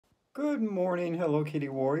Good morning, Hello Kitty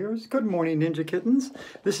Warriors. Good morning, Ninja Kittens.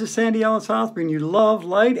 This is Sandy Ellen South bringing you love,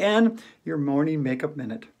 light, and your morning makeup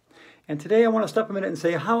minute. And today I want to stop a minute and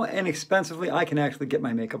say how inexpensively I can actually get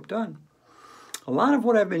my makeup done. A lot of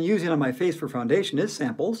what I've been using on my face for foundation is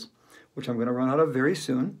samples, which I'm going to run out of very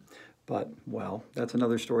soon. But, well, that's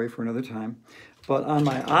another story for another time. But on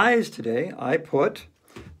my eyes today, I put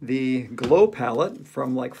the Glow palette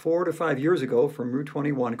from like 4 to 5 years ago from Rue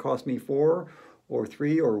 21. It cost me $4 or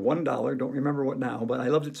 $3 or $1, don't remember what now, but I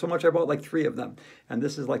loved it so much I bought like 3 of them. And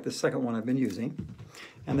this is like the second one I've been using.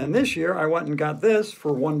 And then this year I went and got this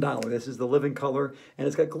for $1. This is the Living Color, and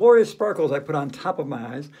it's got glorious sparkles I put on top of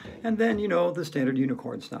my eyes. And then, you know, the standard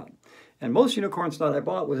unicorn snot. And most unicorn snot I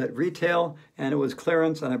bought was at retail, and it was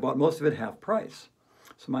clearance, and I bought most of it half price.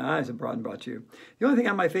 So my eyes have brought you. The only thing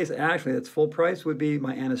on my face actually that's full price would be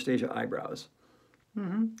my Anastasia eyebrows.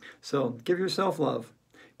 So give yourself love.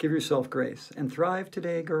 Give yourself grace and thrive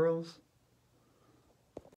today, girls.